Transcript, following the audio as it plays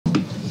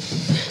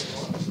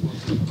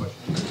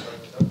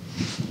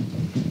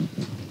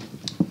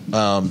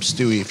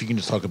Stewie, if you can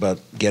just talk about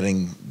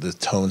getting the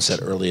tone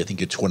set early. I think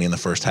you're 20 in the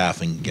first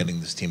half and getting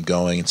this team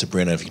going. And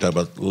Sabrina, if you can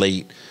talk about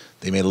late,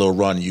 they made a little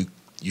run. You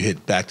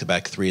hit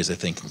back-to-back threes, I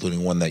think,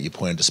 including one that you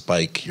pointed to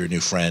Spike, your new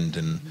friend,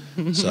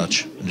 and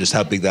such. And just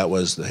how big that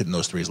was, hitting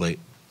those threes late.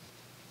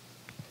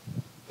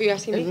 Are you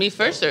asking me? Me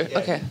first, or?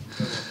 Okay.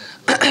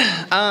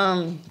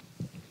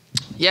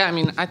 Yeah, I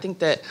mean, I think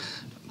that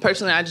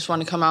personally I just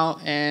want to come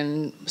out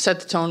and set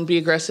the tone, be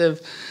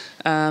aggressive,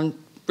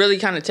 really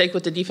kind of take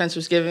what the defense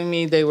was giving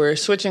me. They were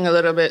switching a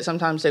little bit.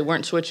 Sometimes they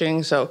weren't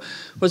switching, so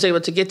was able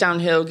to get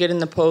downhill, get in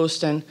the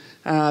post, and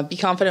be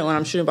confident when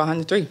I'm shooting behind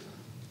the three.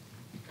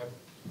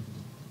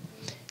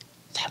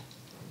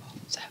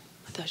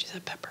 I thought you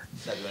said Pepper.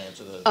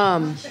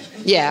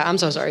 Yeah, I'm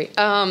so sorry.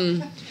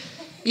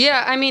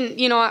 Yeah, I mean,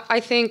 you know, I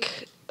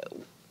think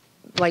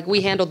like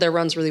we handled their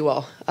runs really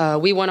well.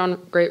 We went on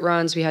great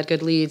runs. We had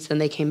good leads. Then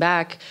they came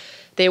back.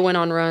 They went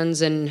on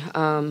runs, and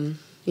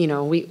you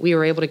know, we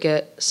were able to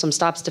get some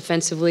stops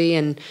defensively,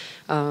 and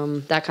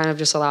that kind of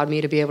just allowed me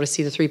to be able to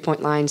see the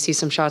three-point line, see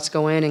some shots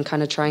go in, and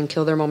kind of try and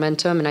kill their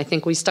momentum. And I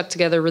think we stuck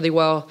together really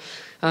well.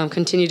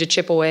 Continue to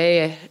chip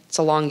away. It's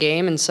a long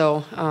game, and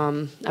so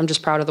I'm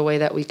just proud of the way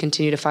that we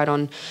continue to fight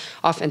on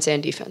offense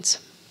and defense.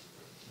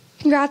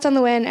 Congrats on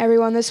the win,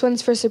 everyone. This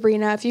one's for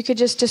Sabrina. If you could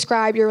just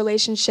describe your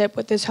relationship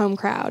with this home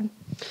crowd.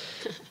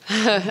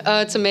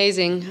 It's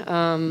amazing.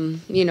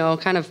 You know,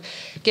 kind of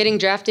getting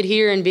drafted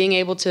here and being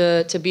able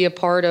to be a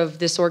part of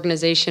this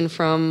organization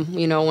from,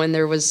 you know, when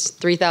there was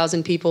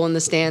 3,000 people in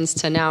the stands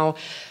to now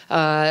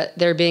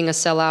there being a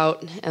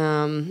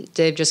sellout.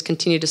 They've just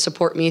continued to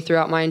support me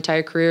throughout my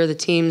entire career. The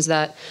teams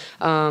that,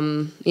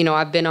 you know,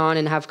 I've been on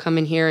and have come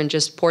in here and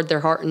just poured their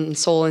heart and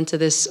soul into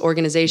this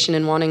organization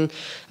and wanting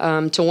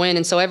to win.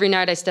 And so every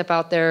night I step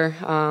out there,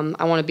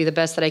 I want to be the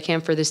best that I can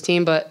for this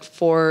team, but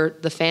for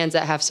the fans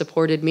that have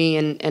supported me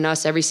and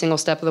us every single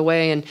step of the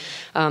way.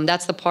 And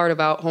that's the part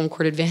about home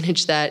court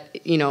advantage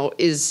that, you know,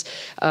 is,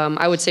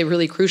 I would say,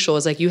 really crucial,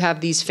 is like you have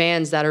these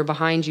fans that are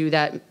behind you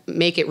that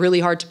make it really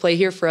hard to play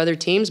here for other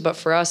teams. But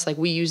for us, like,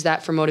 we use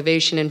that for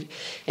motivation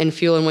and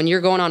fuel. And when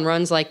you're going on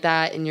runs like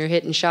that and you're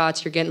hitting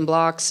shots, you're getting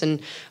blocks, and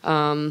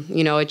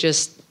you know,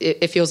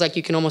 it feels like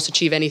you can almost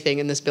achieve anything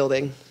in this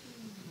building.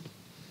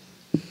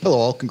 Hello,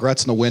 all.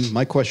 Congrats on the win.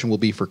 My question will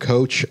be for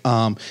Coach.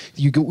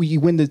 You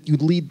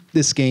lead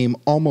this game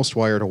almost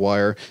wire to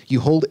wire.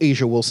 You hold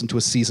A'ja Wilson to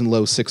a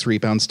season-low 6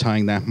 rebounds,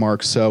 tying that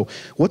mark. So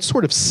what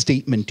sort of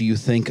statement do you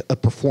think a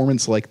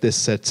performance like this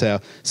sets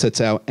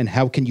out, and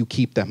how can you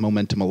keep that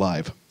momentum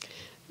alive?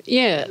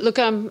 Yeah, look,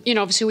 you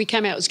know, obviously we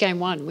came out as game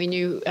one. We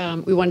knew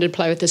we wanted to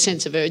play with a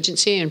sense of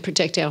urgency and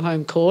protect our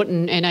home court,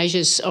 and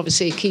Asia's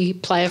obviously a key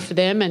player for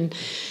them. And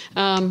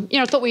you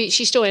know, I thought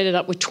she still ended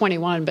up with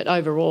 21, but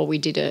overall we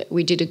did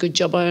a good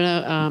job on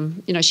her.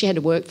 You know, she had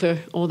to work for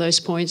all those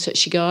points that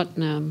she got.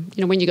 You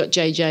know, when you got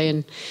JJ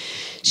and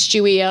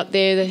Stewie out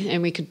there,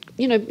 and we could,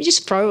 you know,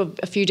 just throw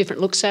a few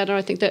different looks at her,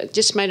 I think that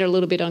just made her a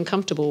little bit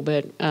uncomfortable.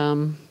 But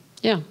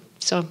yeah,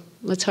 so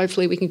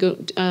hopefully we can go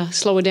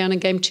slow her down in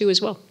game 2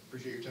 as well.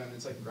 Appreciate your time and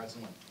insight. Congrats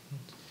on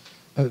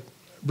the win.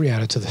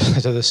 Breanna, to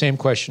the same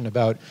question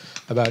about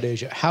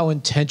A'ja, how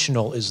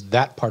intentional is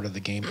that part of the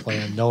game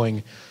plan,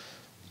 knowing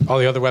all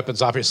the other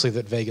weapons obviously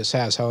that Vegas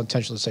has? How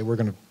intentional to say we're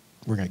going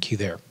to key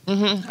there?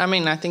 I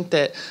mean, I think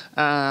that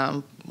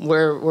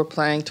we're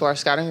playing to our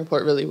scouting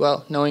report really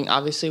well, knowing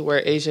obviously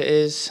where A'ja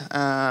is,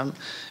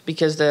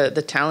 because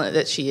the talent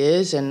that she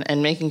is,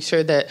 and making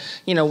sure that,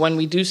 you know, when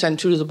we do send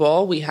 2 to the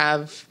ball, we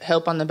have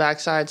help on the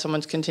backside,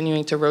 someone's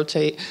continuing to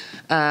rotate,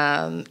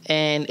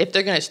 and if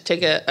they're going to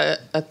take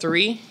a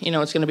 3, you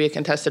know, it's going to be a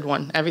contested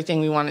one.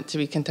 Everything we want it to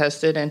be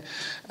contested, and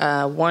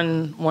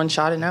one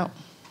shot and out.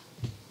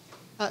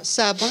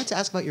 Sab, I wanted to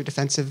ask about your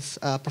defensive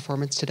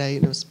performance today.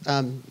 You know,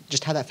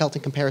 just how that felt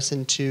in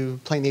comparison to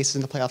playing the Aces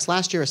in the playoffs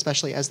last year,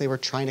 especially as they were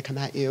trying to come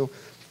at you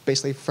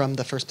basically from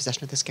the first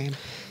possession of this game.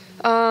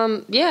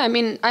 Yeah, I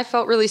mean, I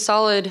felt really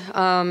solid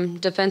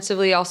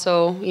defensively.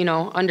 Also, you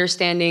know,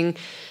 understanding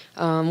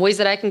ways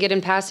that I can get in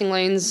passing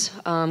lanes.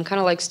 Kind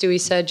of like Stewie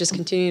said, just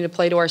continuing to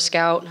play to our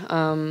scout.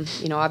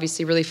 You know,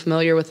 obviously really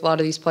familiar with a lot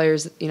of these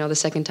players, you know, the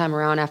second time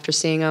around after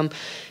seeing them.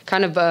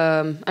 Kind of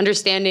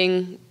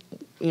understanding,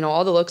 you know,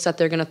 all the looks that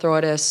they're going to throw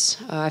at us.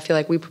 I feel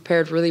like we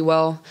prepared really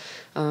well,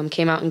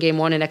 came out in game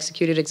 1 and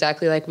executed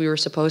exactly like we were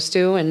supposed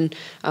to. And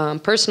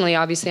personally,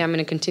 obviously, I'm going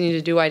to continue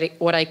to do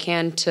what I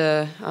can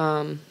to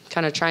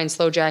kind of try and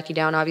slow Jackie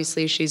down.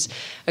 Obviously, she's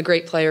a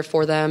great player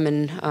for them,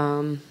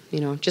 and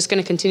you know, just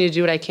going to continue to do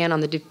what I can on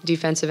the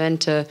defensive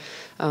end to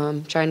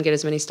try and get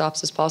as many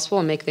stops as possible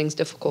and make things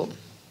difficult.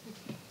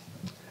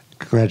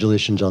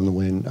 Congratulations on the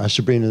win.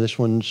 Sabrina, this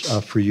one's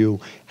for you.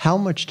 How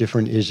much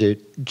different is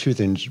it, 2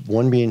 things,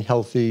 1 being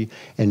healthy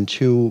and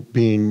 2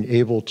 being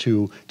able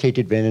to take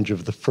advantage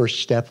of the first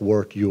step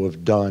work you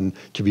have done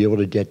to be able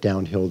to get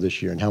downhill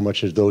this year? And how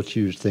much has those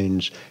 2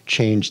 things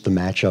changed the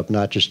matchup,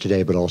 not just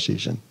today, but all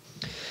season?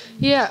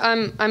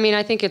 Yeah, I mean,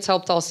 I think it's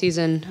helped all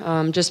season,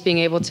 just being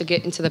able to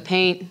get into the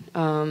paint,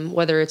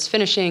 whether it's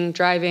finishing,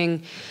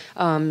 driving,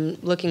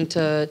 looking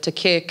to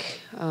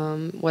kick,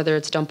 whether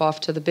it's dump off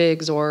to the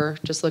bigs or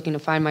just looking to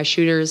find my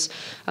shooters.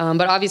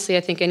 But obviously,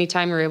 I think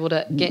anytime you're able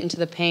to get into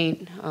the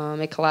paint,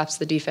 it collapses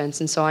the defense.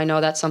 And so I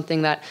know that's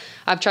something that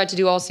I've tried to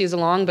do all season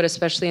long, but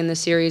especially in this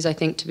series, I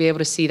think to be able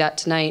to see that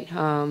tonight,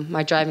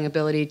 my driving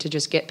ability to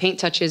just get paint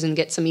touches and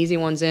get some easy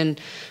ones in,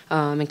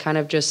 and kind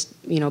of just,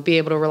 be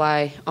able to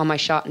rely on my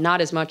shot,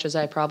 not as much as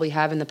I probably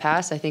have in the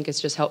past. I think it's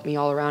just helped me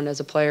all around as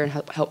a player and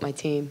help my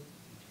team.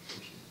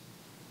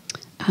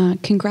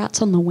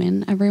 Congrats on the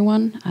win,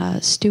 everyone.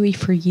 Stewie,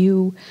 for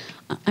you,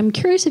 I'm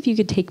curious if you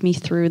could take me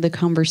through the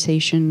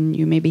conversation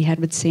you maybe had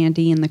with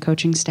Sandy and the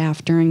coaching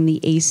staff during the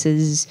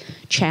Aces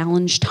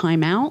challenge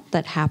timeout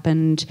that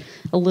happened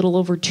a little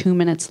over 2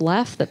 minutes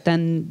left that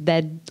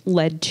then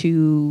led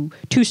to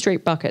 2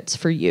 straight buckets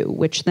for you,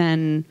 which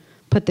then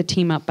put the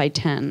team up by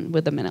 10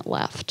 with a minute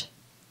left.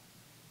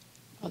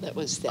 Oh, that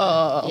was that.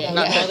 Oh, Yeah,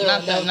 not yeah.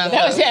 that.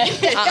 That was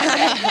it.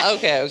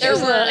 Okay. There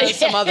were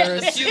some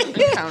others.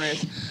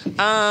 Encounters.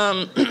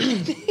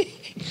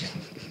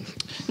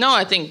 No,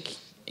 I think,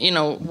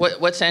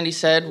 what Sandy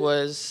said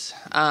was,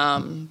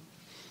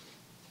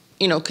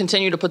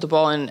 continue to put the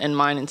ball in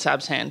mine and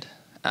Sab's hand,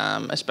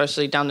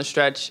 especially down the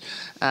stretch.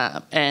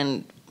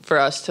 And for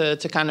us to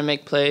kind of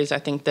make plays, I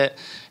think that,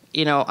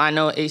 I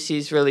know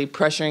AC's really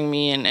pressuring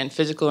me and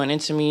physical and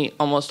into me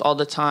almost all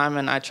the time.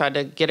 And I tried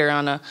to get her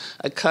on a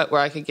cut where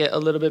I could get a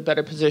little bit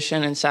better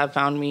position. And Sab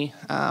found me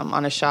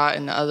on a shot.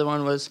 And the other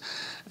one was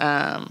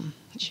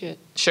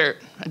shirt,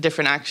 a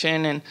different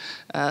action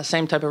and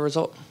same type of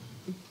result.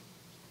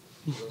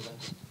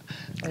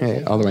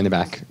 Hey, all the way in the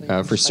back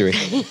for Stewie.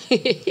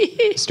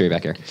 Stewie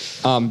back here.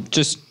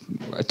 Just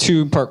a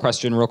 2-part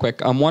question real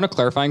quick. One, a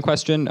clarifying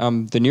question.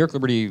 The New York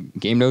Liberty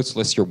game notes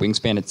list your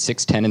wingspan at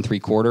 6'10" and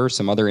 3/4.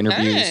 Some other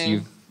interviews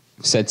you've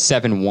said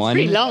 7'1".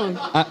 Pretty long.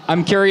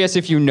 I'm curious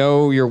if you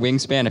know your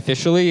wingspan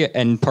officially.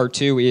 And part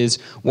 2 is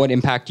what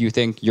impact do you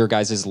think your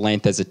guys'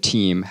 length as a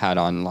team had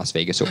on Las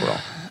Vegas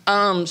overall?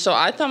 So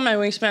I thought my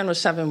wingspan was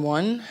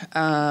 7'1".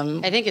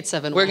 I think it's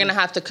 7'1". We're going to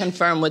have to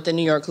confirm with the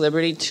New York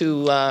Liberty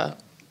to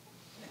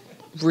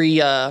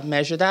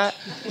re-measure that.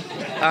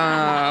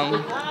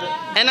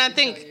 And I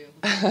think,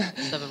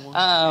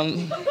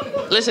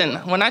 listen,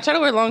 when I try to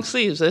wear long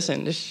sleeves, these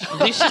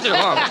shoes are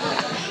long.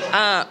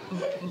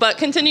 But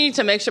continuing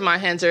to make sure my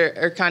hands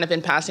are kind of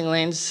in passing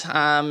lanes,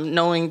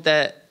 knowing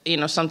that,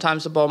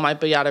 sometimes the ball might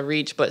be out of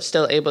reach, but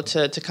still able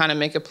to kind of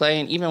make a play.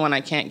 And even when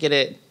I can't get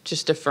it,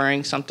 just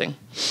deferring something.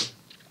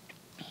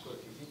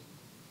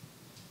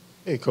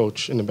 Hey,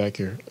 Coach, in the back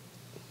here.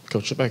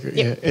 Coach, back here.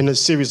 Yeah. In a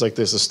series like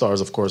this, the Stars,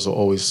 of course, are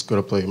always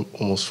going to play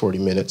almost 40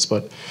 minutes.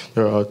 But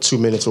there are 2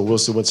 minutes where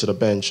Wilson went to the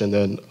bench, and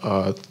then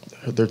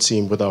their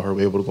team, without her,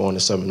 were able to go on a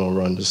 7-0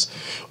 run.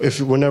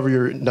 Whenever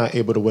you're not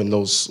able to win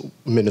those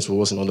minutes with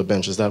Wilson on the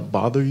bench, does that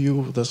bother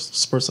you, the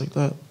spurts like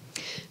that?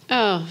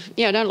 Oh,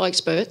 yeah, I don't like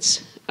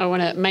spurts. I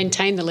want to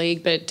maintain the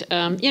league, but,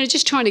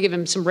 just trying to give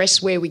them some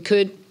rest where we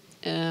could.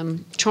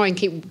 Try and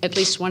keep at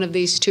least one of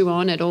these 2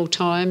 on at all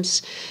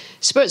times.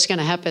 Spurt's going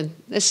to happen.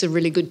 That's a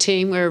really good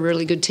team. We're a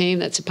really good team.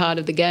 That's a part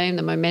of the game,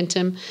 the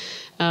momentum.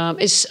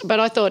 But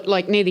I thought,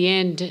 near the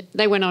end,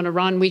 they went on a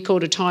run. We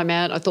called a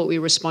timeout. I thought we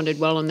responded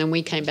well, and then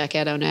we came back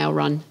out on our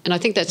run. And I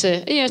think that's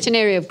it's an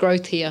area of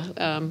growth here.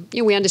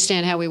 We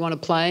understand how we want to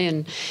play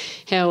and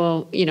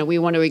how we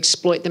want to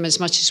exploit them as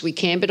much as we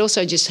can, but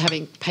also just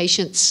having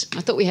patience.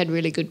 I thought we had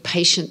really good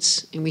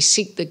patience, and we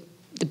seek the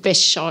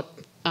best shot.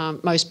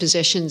 Most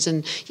possessions,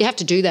 and you have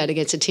to do that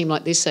against a team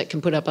like this that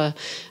can put up a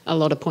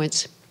lot of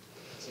points.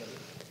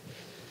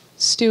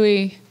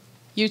 Stewie,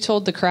 you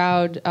told the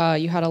crowd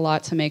you had a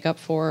lot to make up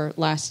for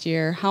last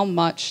year. How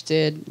much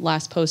did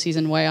last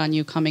postseason weigh on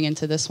you coming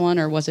into this one,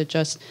 or was it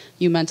just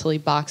you mentally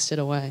boxed it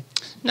away?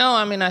 No,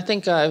 I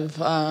think I've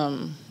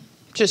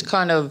just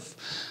kind of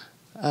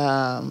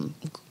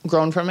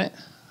grown from it.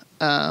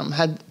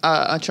 Had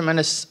a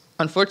tremendous,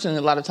 unfortunately,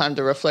 a lot of time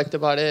to reflect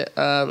about it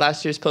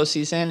last year's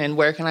postseason and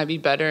where can I be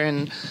better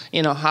and,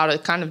 how to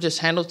kind of just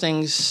handle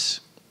things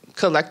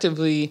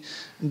collectively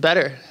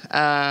better.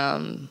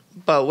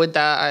 But with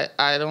that,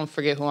 I don't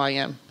forget who I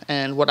am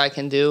and what I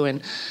can do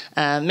and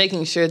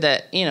making sure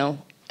that,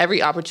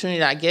 every opportunity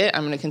that I get,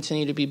 I'm going to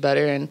continue to be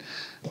better. And,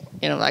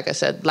 like I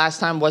said, last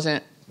time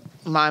wasn't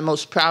my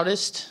most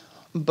proudest,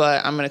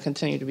 but I'm going to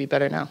continue to be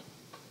better now.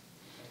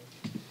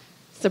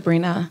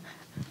 Sabrina,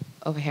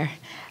 over here.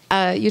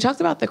 You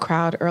talked about the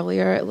crowd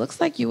earlier. It looks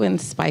like you and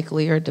Spike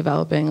Lee are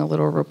developing a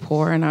little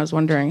rapport, and I was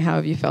wondering how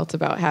have you felt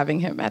about having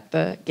him at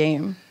the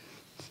game?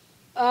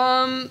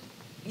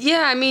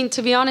 Yeah,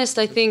 to be honest,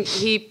 I think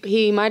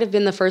he might have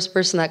been the first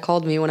person that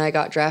called me when I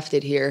got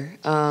drafted here.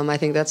 I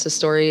think that's a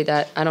story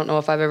that I don't know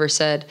if I've ever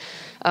said.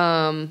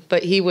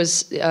 But he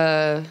was,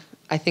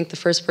 I think, the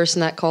first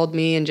person that called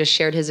me and just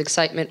shared his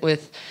excitement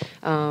with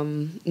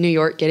New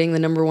York getting the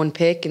 #1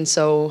 pick. And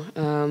so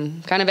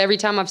kind of every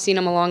time I've seen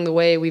him along the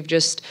way, we've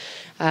just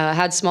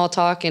had small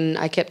talk, and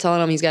I kept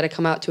telling him he's got to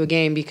come out to a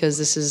game because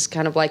this is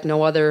kind of like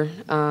no other.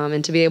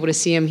 And to be able to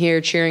see him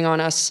here cheering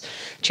us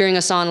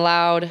on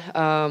loud.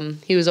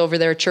 He was over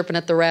there chirping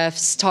at the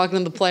refs, talking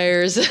to the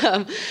players,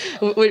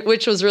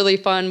 which was really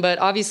fun. But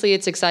obviously,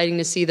 it's exciting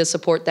to see the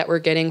support that we're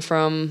getting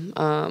from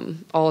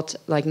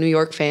like New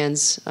York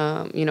fans.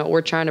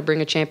 We're trying to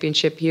bring a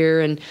championship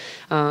here, and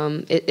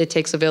it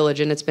takes a village.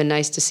 And it's been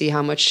nice to see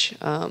how much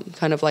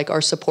kind of like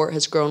our support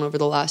has grown over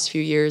the last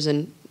few years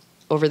and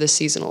over this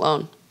season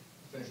alone.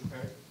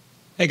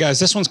 Hey guys,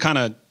 this one's kind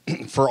of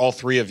for all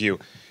three of you.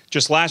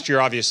 Just last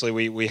year, obviously,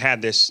 we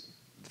had this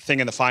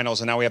thing in the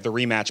finals, and now we have the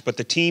rematch. But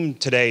the team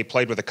today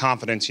played with a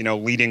confidence,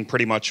 leading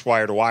pretty much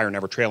wire to wire,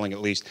 never trailing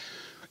at least.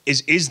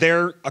 Is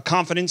there a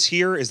confidence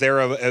here? Is there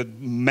a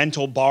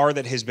mental bar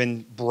that has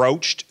been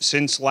broached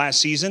since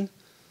last season?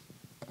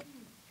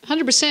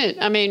 100%.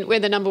 I mean, we're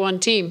the number one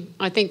team.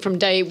 I think from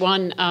day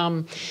one,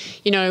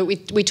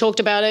 we talked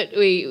about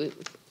it,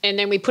 and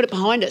then we put it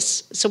behind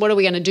us. So what are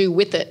we going to do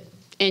with it?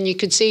 And you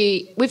could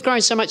see we've grown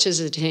so much as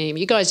a team.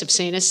 You guys have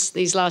seen us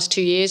these last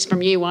 2 years,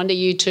 from year one to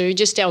year two,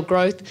 just our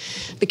growth,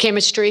 the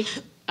chemistry.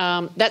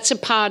 That's a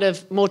part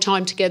of more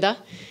time together,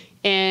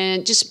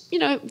 and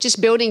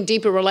just building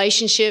deeper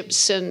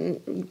relationships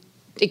and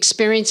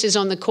experiences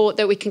on the court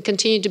that we can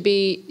continue to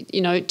be,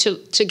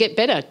 to get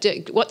better.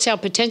 What's our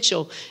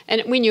potential?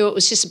 And we knew it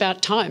was just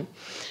about time.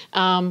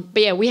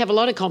 But yeah, we have a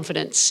lot of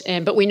confidence,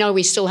 but we know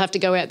we still have to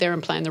go out there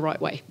and play in the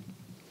right way.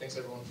 Thanks,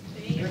 everyone.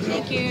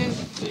 Thank you.